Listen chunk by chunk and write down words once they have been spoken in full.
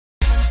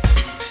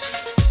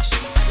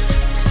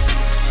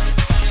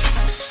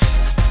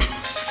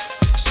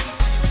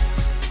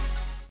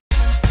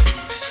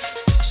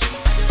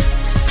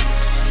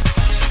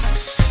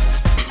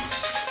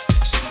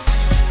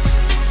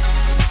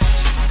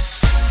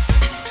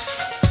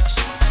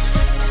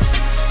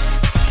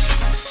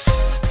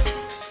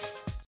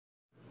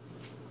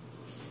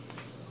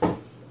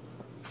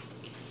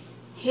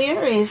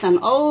Here is an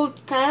old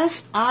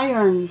cast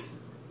iron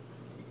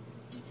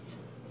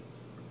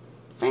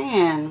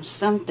fan,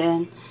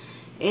 something.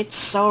 It's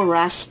so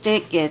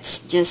rustic. It's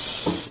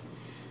just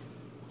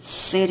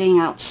sitting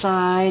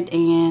outside,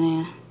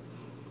 and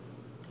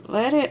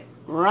let it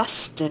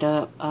rusted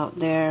up out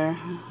there.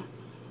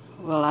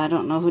 Well, I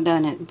don't know who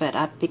done it, but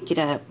I picked it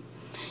up,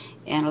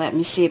 and let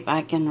me see if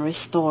I can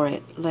restore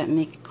it. Let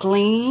me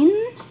clean,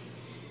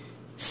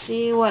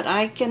 see what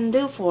I can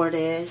do for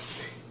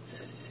this.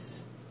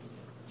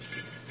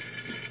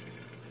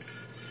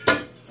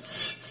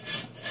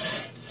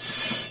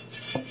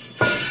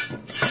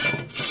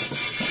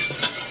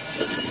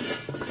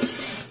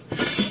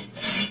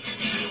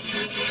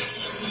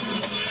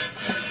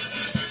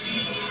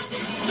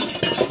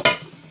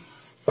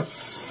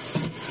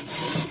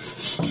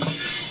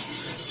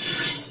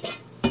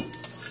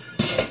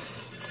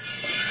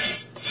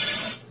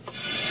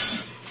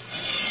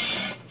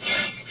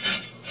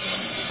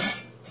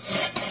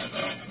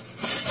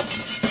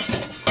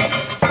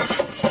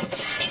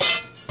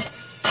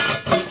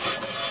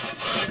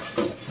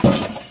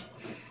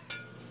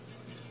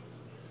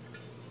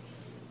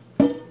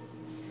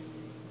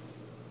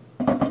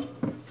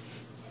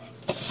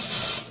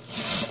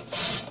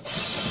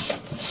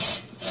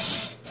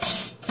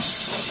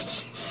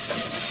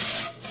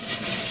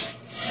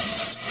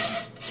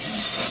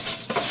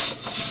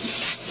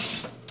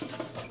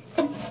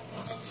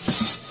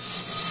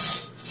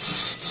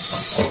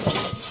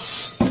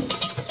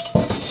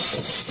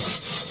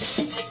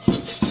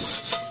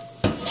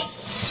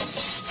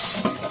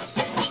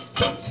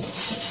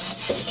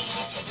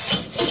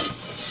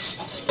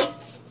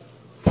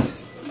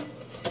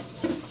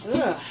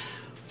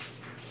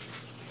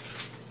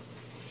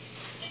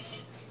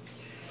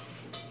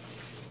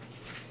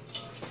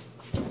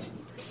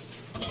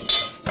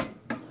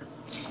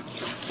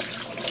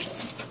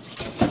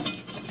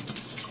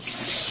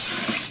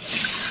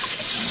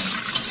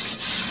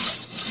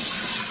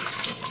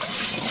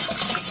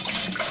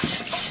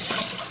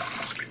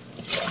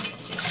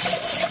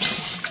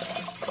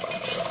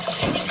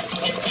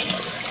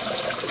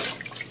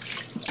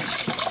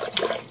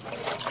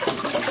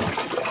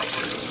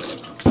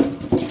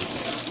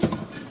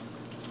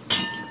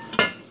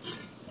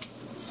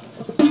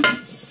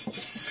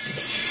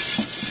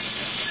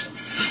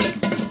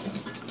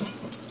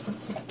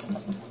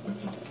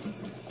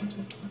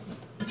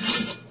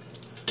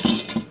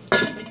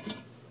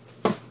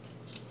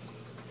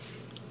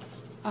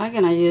 I'm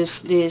gonna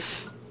use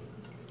this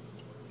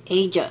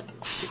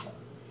Ajax,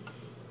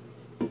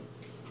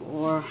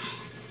 or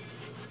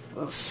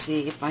we'll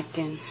see if I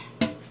can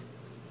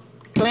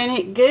clean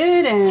it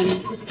good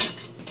and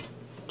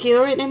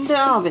cure it in the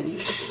oven.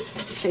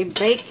 Say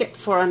bake it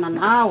for an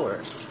hour.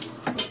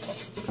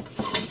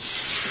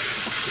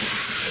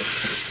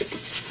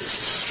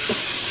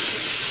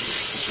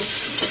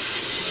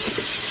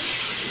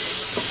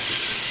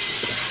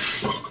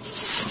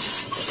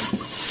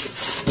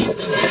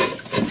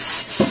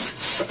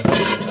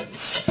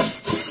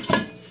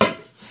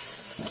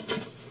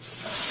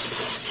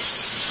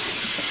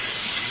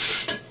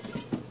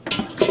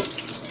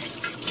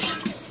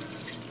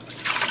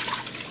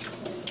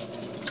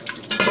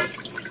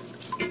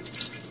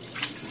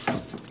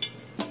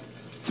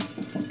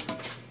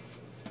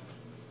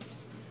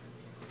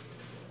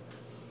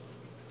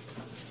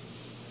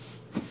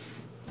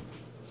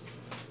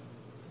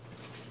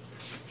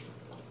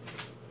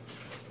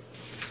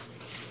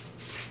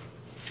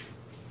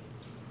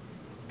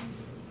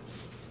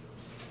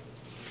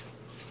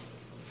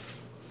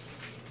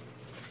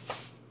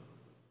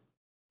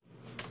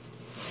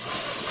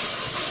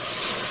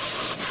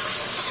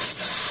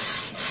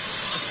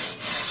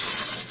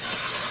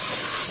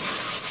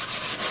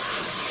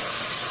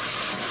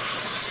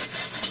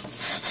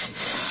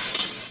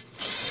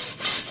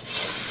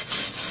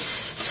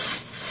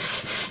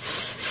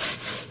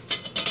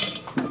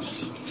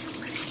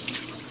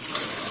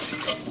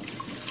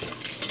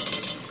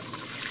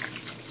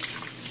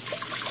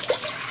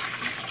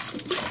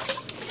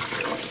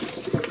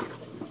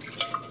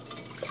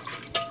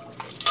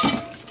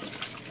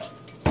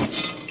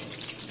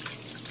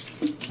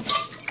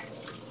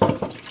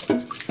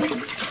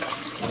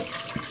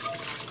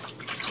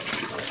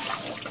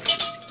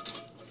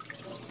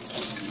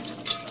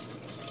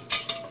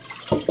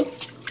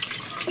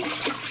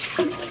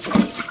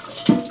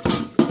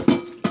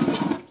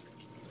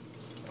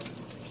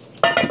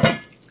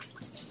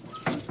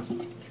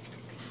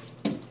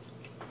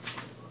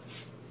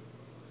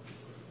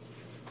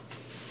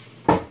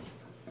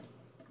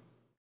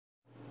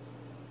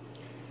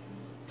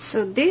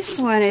 So this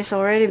one is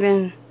already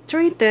been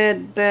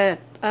treated, but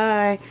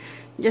I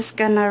just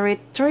gonna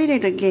retreat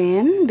it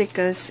again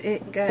because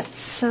it got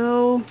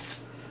so,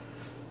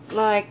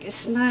 like,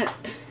 it's not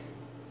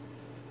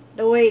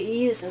the way it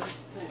used to.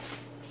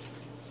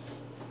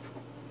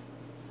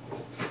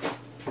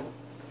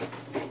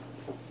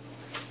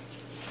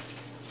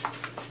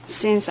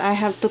 Since I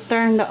have to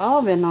turn the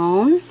oven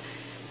on,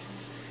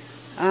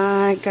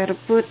 I gotta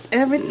put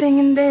everything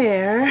in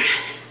there.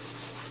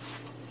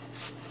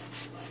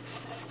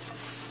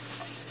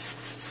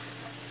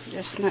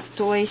 just not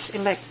to waste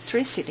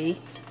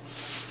electricity.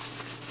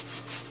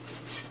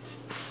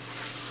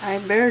 I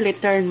barely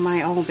turn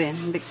my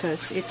oven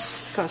because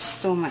it's cost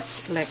too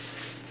much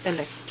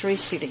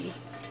electricity.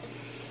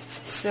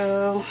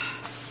 So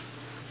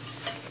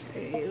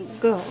there you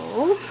go.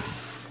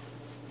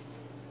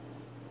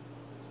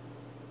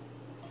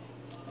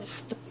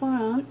 That's the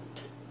front.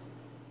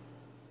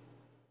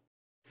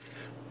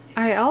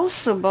 I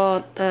also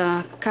bought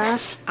a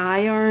cast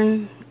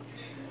iron.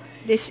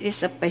 This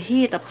is a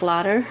fajita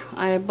platter.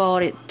 I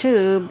bought it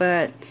too,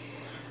 but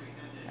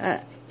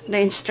the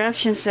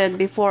instructions said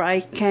before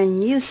I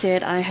can use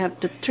it, I have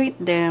to treat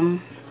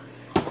them.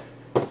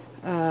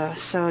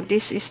 So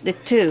this is the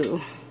two,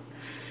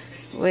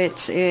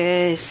 which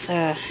is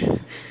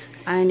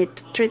I need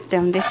to treat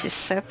them. This is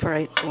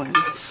separate one,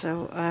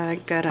 so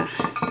I gotta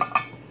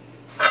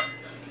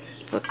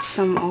put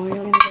some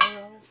oil in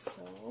there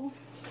also.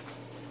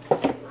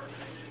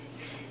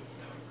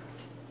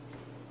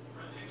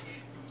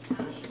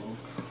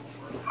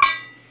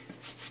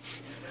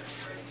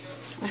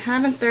 I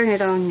haven't turned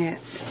it on yet.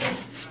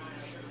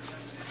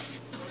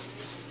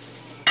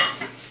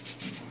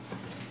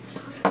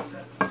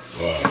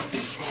 Wow.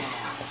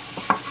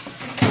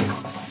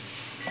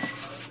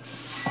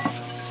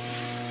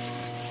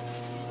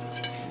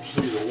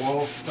 See the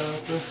wall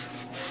stopper?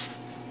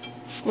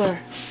 Where?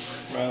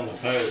 Around the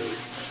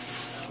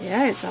pears.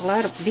 Yeah, it's a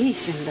lot of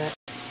bees in that.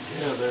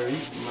 Yeah, they're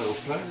eating little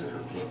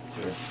pears up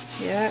there.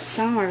 Yeah,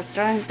 some are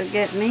trying to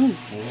get me.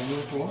 Yeah,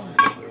 that's why.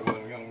 They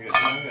wasn't gonna get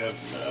mad.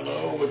 That's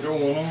all we're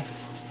going on.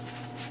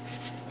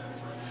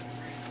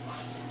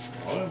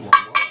 Oh, them were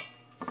wild.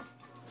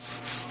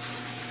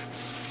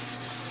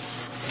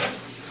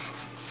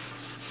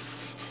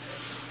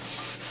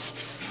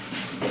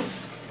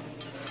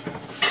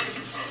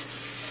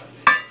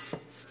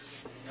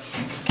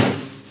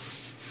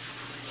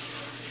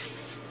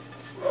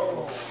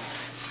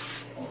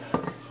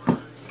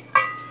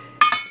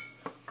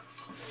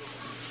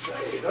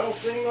 It don't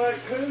seem like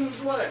who's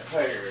black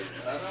pears.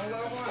 I don't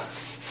know why.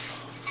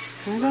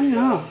 I don't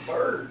know.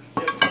 Birds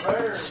get the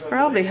pears. It's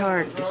probably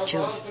hard to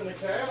chew. And the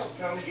cows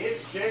come and get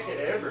it, check it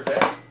every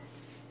day.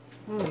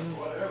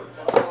 Whatever.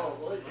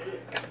 Probably did.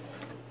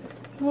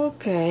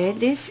 Okay,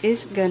 this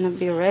is gonna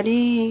be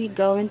ready,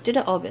 go into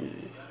the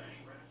oven.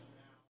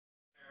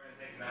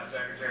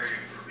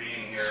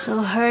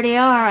 So here they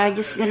are. I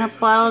just gonna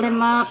pile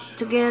them up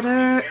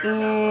together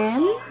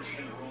and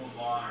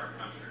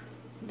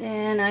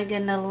then I'm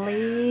gonna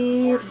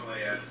leave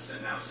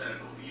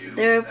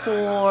there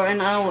for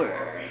an hour.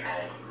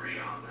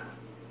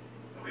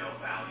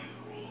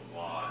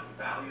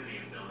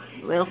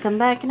 We'll come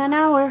back in an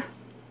hour.